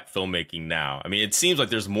and black filmmaking now? I mean, it seems like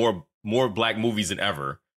there's more black movies than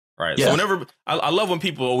ever, right? Yeah. So whenever I love when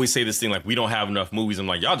people always say this thing like we don't have enough movies. I'm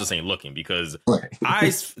like, y'all just ain't looking, because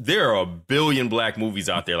there are a billion black movies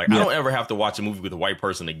out there. Like I don't ever have to watch a movie with a white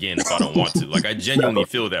person again if I don't want to. Like I genuinely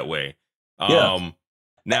feel that way.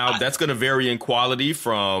 Now that's going to vary in quality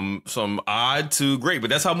from some odd to great, but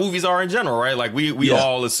that's how movies are in general, right? Like we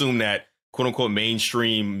all assume that quote unquote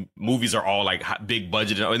mainstream movies are all like big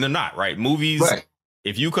budget, and they're not, right? Movies,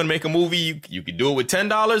 if you can make a movie, you can do it with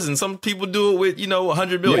 $10, and some people do it with,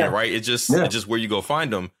 $100 million, right? It's just where you go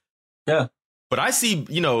find them. Yeah. But I see,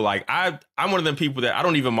 like I'm one of them people that I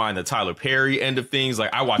don't even mind the Tyler Perry end of things.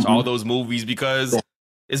 Like I watch all those movies because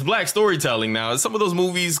it's black storytelling now. Some of those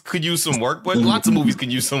movies could use some work, but lots of movies can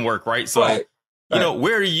use some work, right? So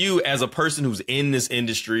where are you as a person who's in this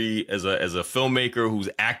industry, as a filmmaker who's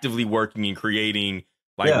actively working and creating?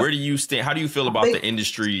 Like, where do you stand? How do you feel about the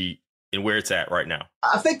industry and where it's at right now?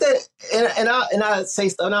 I think that, and I say,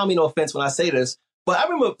 and I don't mean no offense when I say this, but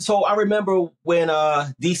I remember when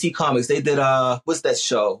DC Comics, they did what's that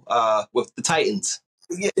show with the Titans?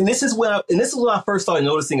 Yeah, and this is when I first started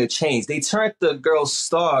noticing a change. They turned the girl's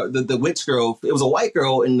star, the witch girl. It was a white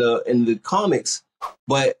girl in the comics,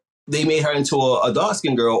 but they made her into a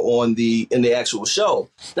dark-skinned girl in the actual show.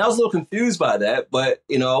 And I was a little confused by that, but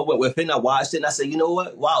I went with it and I watched it and I said, you know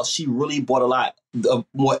what? Wow, she really brought a lot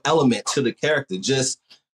more element to the character. Just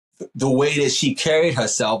the way that she carried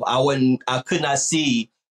herself. I could not see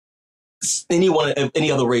anyone of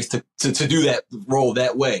any other race to do that role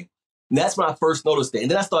that way. And that's when I first noticed it.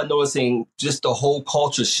 And then I started noticing just the whole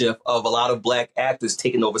culture shift of a lot of black actors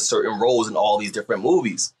taking over certain roles in all these different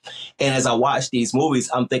movies. And as I watch these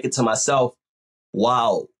movies, I'm thinking to myself,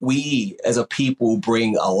 wow, we as a people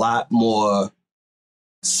bring a lot more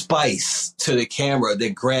spice to the camera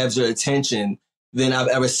that grabs your attention than I've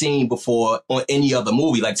ever seen before on any other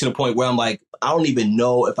movie. Like to the point where I'm like, I don't even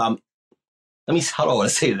know if how do I want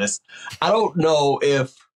to say this? I don't know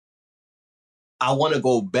if I want to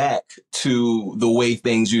go back to the way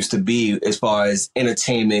things used to be as far as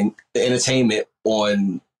entertainment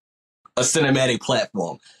on a cinematic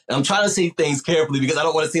platform. And I'm trying to say things carefully because I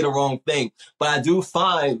don't want to say the wrong thing. But I do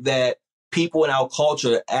find that people in our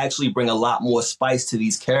culture actually bring a lot more spice to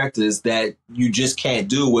these characters that you just can't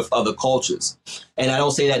do with other cultures. And I don't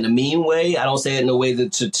say that in a mean way. I don't say it in a way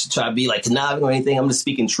to try to be like conniving or anything. I'm just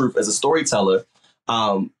speaking truth as a storyteller.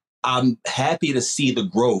 I'm happy to see the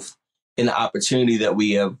growth and the opportunity that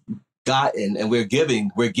we have gotten and we're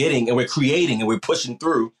getting and we're creating and we're pushing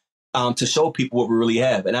through to show people what we really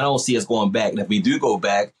have. And I don't see us going back. And if we do go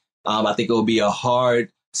back, I think it will be a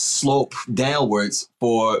hard slope downwards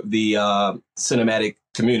for the cinematic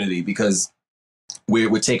community because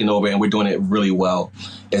we're taking over and we're doing it really well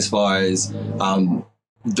as far as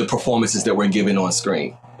the performances that we're giving on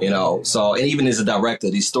screen, So, and even as a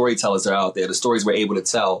director, these storytellers are out there, the stories we're able to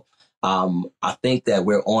tell. I think that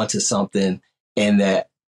we're onto something and that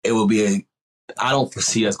it will be I don't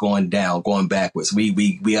foresee us going backwards.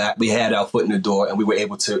 We had our foot in the door and we were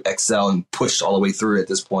able to excel and push all the way through at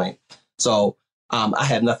this point. So I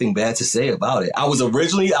have nothing bad to say about it. I was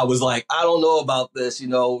like, I don't know about this.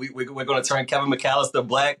 We're going to turn Kevin McAllister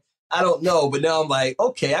black. I don't know. But now I'm like,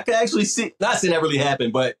 okay, I can actually see, not saying that really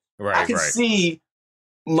happened, but I can see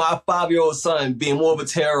my 5-year-old son being more of a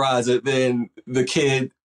terrorizer than the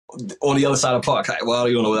kid on the other side of the park. Well,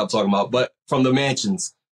 you don't know what I'm talking about, but from the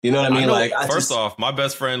mansions. You know what I mean? First off, my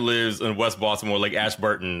best friend lives in West Baltimore, Lake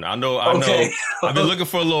Ashburton. I know. I've been looking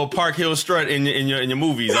for a little Park Hill strut in your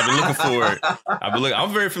movies. I've been looking for it.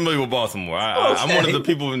 I'm very familiar with Baltimore. I'm one of the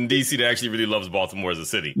people in DC that actually really loves Baltimore as a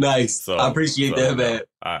city. Nice. So, I appreciate that, man.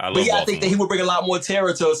 I love Baltimore. I think that he would bring a lot more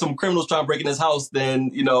terror to some criminals trying to break in his house than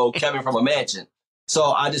Kevin from a mansion.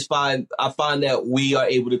 So I find that we are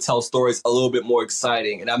able to tell stories a little bit more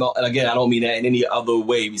exciting. And again, I don't mean that in any other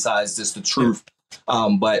way besides just the truth.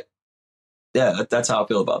 But yeah, that's how I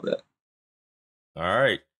feel about that. All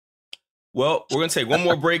right. Well, we're going to take one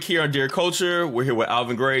more break here on Dear Culture. We're here with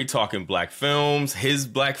Alvin Gray talking black films, his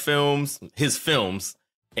films.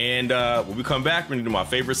 And when we come back, we're going to do my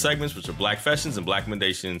favorite segments, which are Black Fashions and Black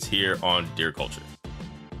Recommendations here on Dear Culture.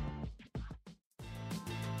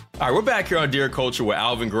 All right, we're back here on Dear Culture with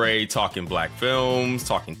Alvin Gray talking black films,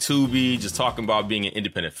 talking Tubi, just talking about being an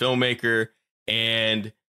independent filmmaker.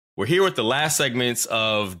 And we're here with the last segments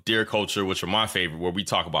of Dear Culture, which are my favorite, where we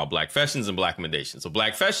talk about black fashions and black recommendations. So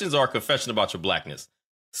black fashions are a confession about your blackness.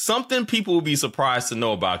 Something people will be surprised to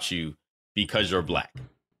know about you because you're black.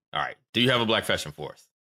 All right. Do you have a black fashion for us?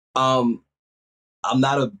 I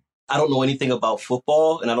don't know anything about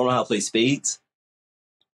football, and I don't know how to play spades.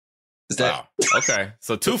 Wow. Okay.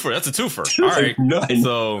 So twofer. That's a twofer. All right. None.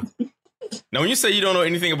 So now when you say you don't know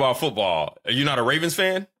anything about football, are you not a Ravens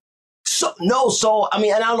fan? So I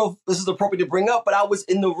mean, and I don't know if this is appropriate to bring up, but I was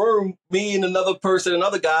in the room, me and another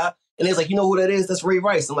guy, and they was like, you know who that is? That's Ray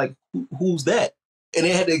Rice. I'm like, who's that? And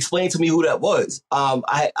they had to explain to me who that was.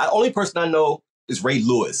 I only person I know is Ray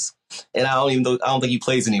Lewis. And I don't think he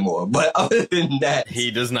plays anymore. But other than that,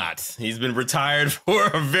 he does not. He's been retired for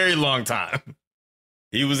a very long time.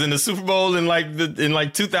 He was in the Super Bowl in like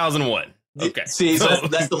 2001. Okay. See, so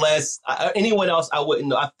that's the last. Anyone else I wouldn't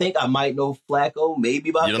know. I think I might know Flacco, maybe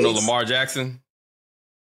about. You don't know Lamar Jackson?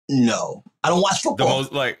 No, I don't watch football.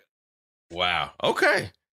 Wow. Okay.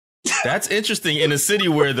 That's interesting. In a city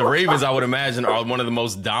where the Ravens, I would imagine, are one of the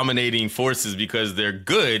most dominating forces because they're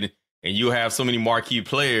good and you have so many marquee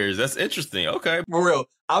players. That's interesting. Okay. For real.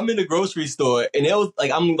 I'm in the grocery store and it was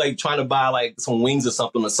like, I'm like trying to buy like some wings or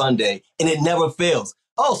something on Sunday and it never fails.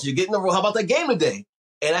 Oh, so you're getting how about that game today?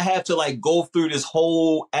 And I have to like go through this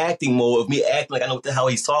whole acting mode of me acting like I know what the hell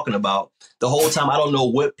he's talking about. The whole time I don't know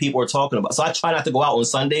what people are talking about. So I try not to go out on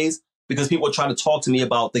Sundays because people are trying to talk to me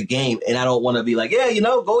about the game and I don't want to be like, yeah,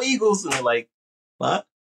 go Eagles. And they're like, what?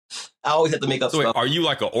 I always have to make up stuff. Are you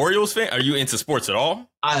like an Orioles fan? Are you into sports at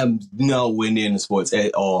all? I am nowhere near into sports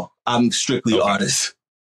at all. I'm strictly artist.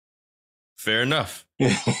 Fair enough.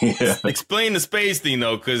 Yeah. Explain the spades thing,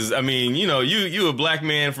 though, because, I mean, you a black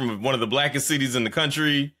man from one of the blackest cities in the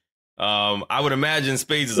country. I would imagine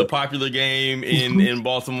spades is a popular game in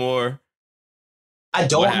Baltimore. I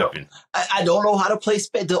don't know. I don't know how to play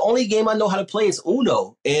spades. The only game I know how to play is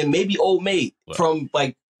Uno and maybe Old Maid from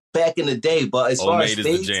like back in the day. But as far as spades,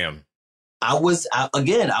 is the jam. I was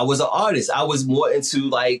an artist. I was more into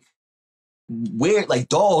like weird like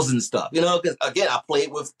dolls and stuff, because again, I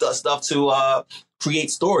played with the stuff to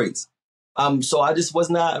create stories. So I just was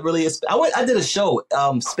not really I did a show,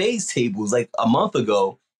 Spades Tables, like a month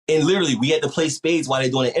ago, and literally we had to play spades while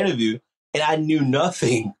they're doing an interview, and I knew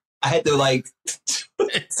nothing. I had to like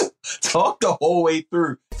talk the whole way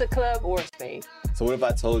through. It's a club or a spade. So what if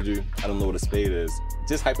I told you I don't know what a spade is?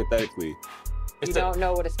 Just hypothetically. You don't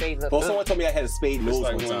know what a spade looks like. Well, someone told me I had a spade nose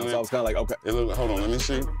one time, so I was kind of like, okay. Hold on, let me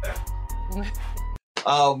see.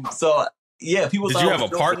 So yeah, people. Did you have a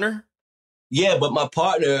partner? Yeah, but my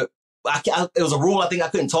partner, it was a rule. I think I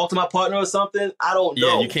couldn't talk to my partner or something. I don't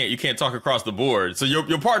know. Yeah, you can't talk across the board. So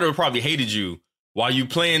your partner probably hated you while you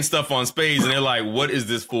playing stuff on spades, and they're like, "What is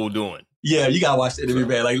this fool doing?" Yeah, you gotta watch the interview,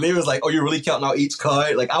 man. Like they was like, "Oh, you're really counting out each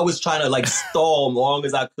card?" Like I was trying to like stall as long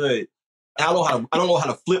as I could. I don't know how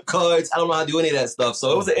to flip cards. I don't know how to do any of that stuff.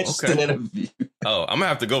 So it was an interesting interview. Oh, I'm gonna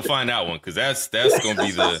have to go find that one because that's gonna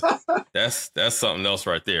be that's something else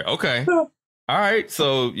right there. Okay. All right.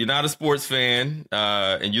 So you're not a sports fan,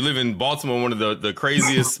 and you live in Baltimore, one of the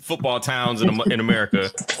craziest football towns in America,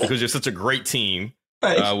 because you're such a great team.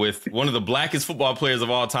 Right. With one of the blackest football players of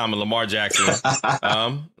all time, Lamar Jackson.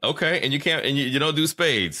 Okay, and you don't do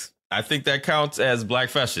spades. I think that counts as black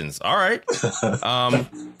fashions. All right.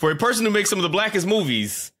 For a person who makes some of the blackest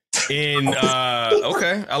movies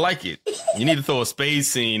okay, I like it. You need to throw a spade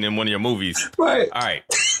scene in one of your movies. Right. All right.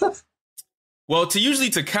 Well,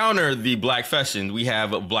 to counter the black fashion, we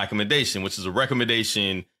have a black recommendation, which is a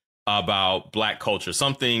recommendation about black culture,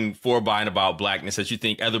 something for by and about blackness that you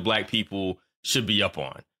think other black people should be up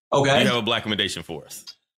on. Okay. You have a black recommendation for us.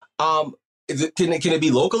 Can it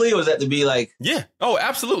be locally, or is that to be like? Yeah. Oh,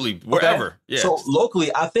 absolutely. Wherever. Okay. Yeah. So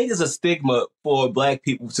locally, I think it's a stigma for black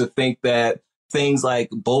people to think that things like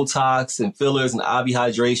Botox and fillers and IV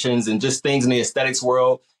hydrations and just things in the aesthetics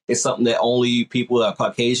world is something that only people that are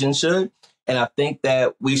Caucasian should. And I think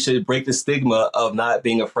that we should break the stigma of not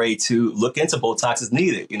being afraid to look into Botox as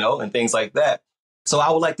needed, and things like that. So I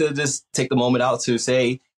would like to just take the moment out to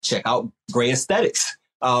say, check out Gray Aesthetics.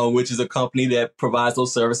 Which is a company that provides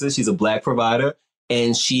those services. She's a black provider,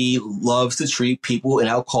 and she loves to treat people in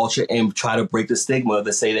our culture and try to break the stigma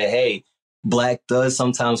to say that, hey, black does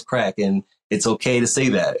sometimes crack, and it's okay to say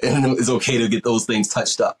that, and it's okay to get those things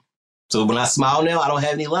touched up. So when I smile now, I don't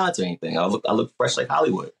have any lines or anything. I look fresh like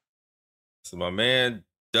Hollywood. So my man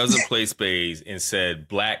doesn't play spades and said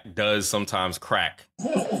black does sometimes crack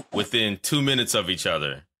within 2 minutes of each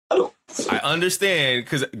other. I understand,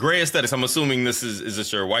 because gray aesthetics, I'm assuming this is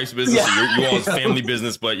this your wife's business? Yeah. You all's family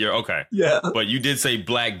business, but you're okay. Yeah. But you did say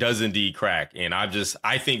black does indeed crack. And I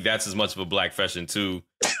think that's as much of a black fashion too.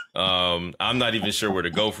 I'm not even sure where to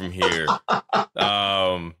go from here.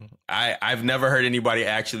 I've never heard anybody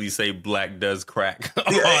actually say black does crack.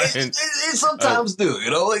 It sometimes do,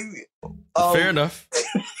 you know? Like, fair enough.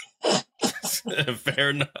 Fair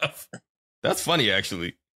enough. That's funny,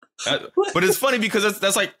 actually. But it's funny because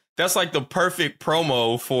that's like the perfect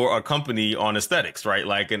promo for a company on aesthetics, right?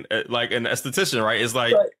 Like an esthetician, right? It's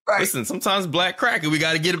like, right. Listen, sometimes black crack, and we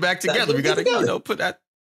got to get it back together. We got to, put that.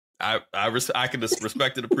 I can just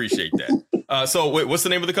respect and appreciate that. So wait, what's the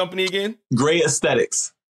name of the company again? Gray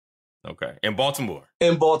Aesthetics. Okay, in Baltimore.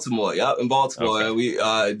 In Baltimore, yep, in Baltimore. Okay. And we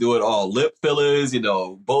do it all: lip fillers,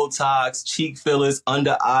 Botox, cheek fillers,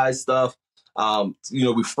 under eye stuff.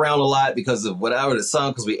 We frown a lot because of whatever the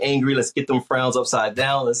sun, because we're angry. Let's get them frowns upside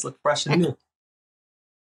down. Let's look fresh and new.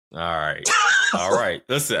 All right.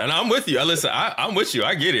 Listen, and I'm with you. I'm with you.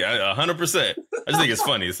 I get it. 100%. I just think it's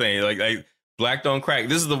funny saying like black don't crack.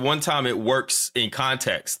 This is the one time it works in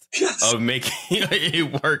context of making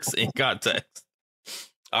it works in context.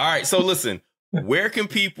 All right. So listen, where can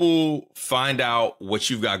people find out what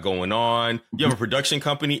you've got going on? You have a production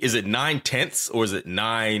company. Is it 9/10 or is it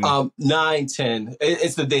 9? 9/10.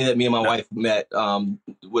 It's the day that me and my wife met.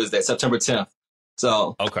 Was that September 10th?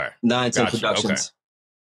 So okay, 9/10 Productions. Okay.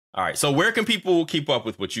 All right. So where can people keep up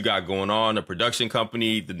with what you got going on? The production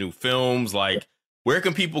company, the new films, like where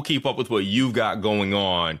can people keep up with what you've got going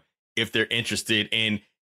on if they're interested? And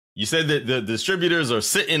you said that the distributors are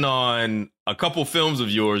sitting on a couple films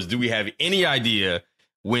of yours. Do we have any idea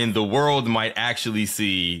when the world might actually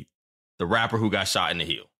see the rapper who got shot in the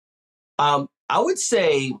heel? I would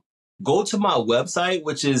say go to my website,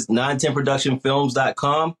 which is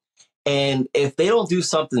 910productionfilms.com. And if they don't do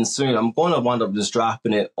something soon, I'm going to wind up just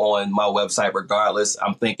dropping it on my website regardless.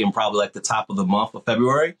 I'm thinking probably like the top of the month of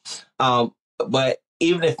February. But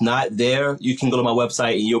even if not there, you can go to my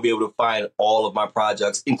website and you'll be able to find all of my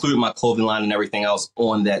projects, including my clothing line and everything else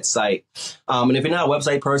on that site. And if you're not a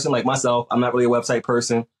website person like myself, I'm not really a website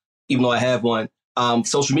person, even though I have one.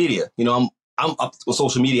 Social media, I'm up with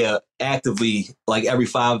social media actively, like every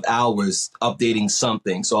 5 hours, updating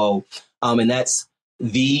something. So, and that's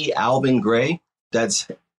the Alvin Gray. That's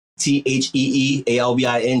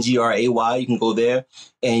TheeAlvingray. You can go there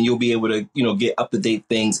and you'll be able to, get up to date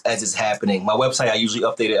things as it's happening. My website, I usually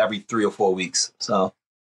update it every 3 or 4 weeks. So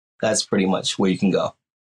that's pretty much where you can go.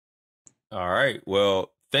 All right.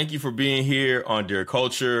 Well, thank you for being here on Dear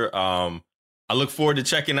Culture. I look forward to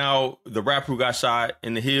checking out the rapper who got shot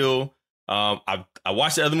in the heel. I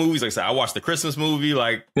watched the other movies. Like I said, I watched the Christmas movie.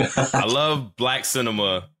 Like I love black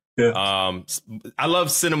cinema. Yeah. I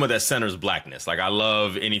love cinema that centers blackness. Like I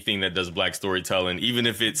love anything that does black storytelling, even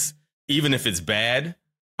if it's bad,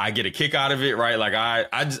 I get a kick out of it. Right. Like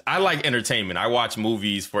I like entertainment. I watch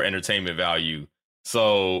movies for entertainment value.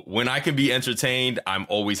 So when I can be entertained, I'm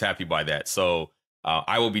always happy by that. So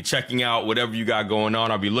I will be checking out whatever you got going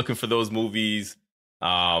on. I'll be looking for those movies.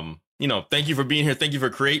 Thank you for being here. Thank you for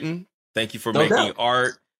creating. Thank you for making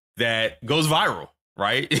art that goes viral.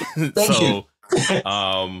 Right. Thank you.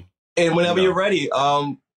 And whenever you're ready,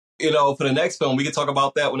 for the next film, we can talk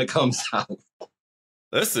about that when it comes out.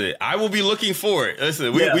 Listen, I will be looking for it.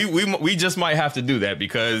 Listen, we just might have to do that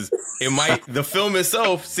because the film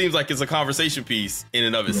itself seems like it's a conversation piece in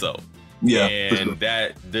and of itself. Yeah. And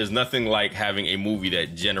that there's nothing like having a movie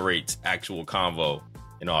that generates actual convo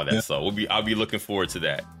and all that. Yeah. So I'll be looking forward to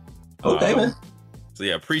that. Okay, man. So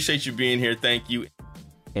yeah, appreciate you being here. Thank you.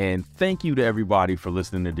 And thank you to everybody for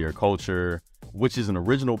listening to Dear Culture, which is an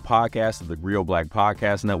original podcast of the Griot Black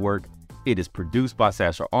Podcast Network. It is produced by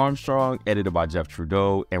Sasha Armstrong, edited by Jeff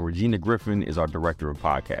Trudeau, and Regina Griffin is our director of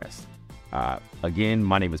podcasts. Again,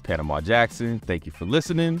 my name is Panama Jackson. Thank you for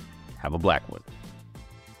listening. Have a black one.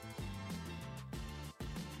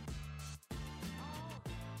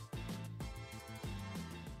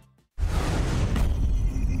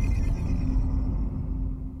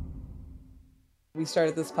 We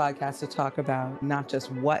started this podcast to talk about not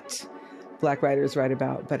just what Black writers write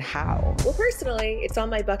about, but how. Well, personally, it's on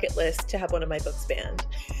my bucket list to have one of my books banned.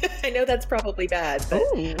 I know that's probably bad, but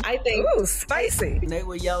I think... Ooh, spicy. They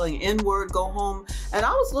were yelling N-word, go home. And I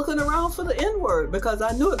was looking around for the N-word because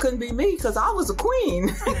I knew it couldn't be me because I was a queen.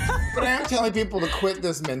 But I'm telling people to quit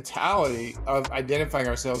this mentality of identifying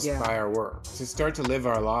ourselves by our work, to start to live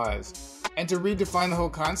our lives, and to redefine the whole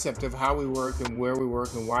concept of how we work and where we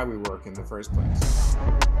work and why we work in the first place.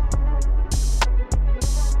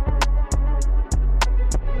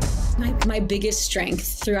 My biggest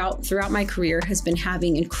strength throughout my career has been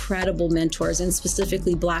having incredible mentors, and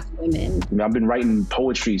specifically Black women. I've been writing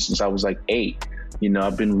poetry since I was like 8.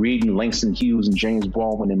 I've been reading Langston Hughes and James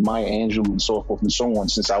Baldwin and Maya Angelou and so forth and so on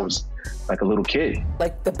since I was like a little kid.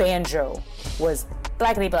 Like the banjo was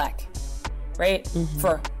blackity black, right?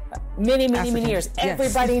 For many years.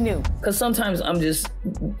 Everybody knew. Because sometimes I'm just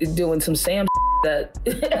doing some Sam that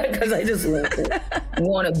because I just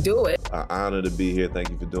want to do it. An honor to be here. Thank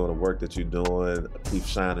you for doing the work that you're doing. Keep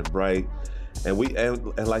shining bright. And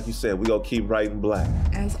like you said, we gonna keep writing black.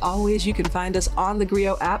 As always, you can find us on the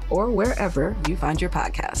Griot app or wherever you find your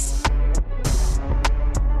podcasts.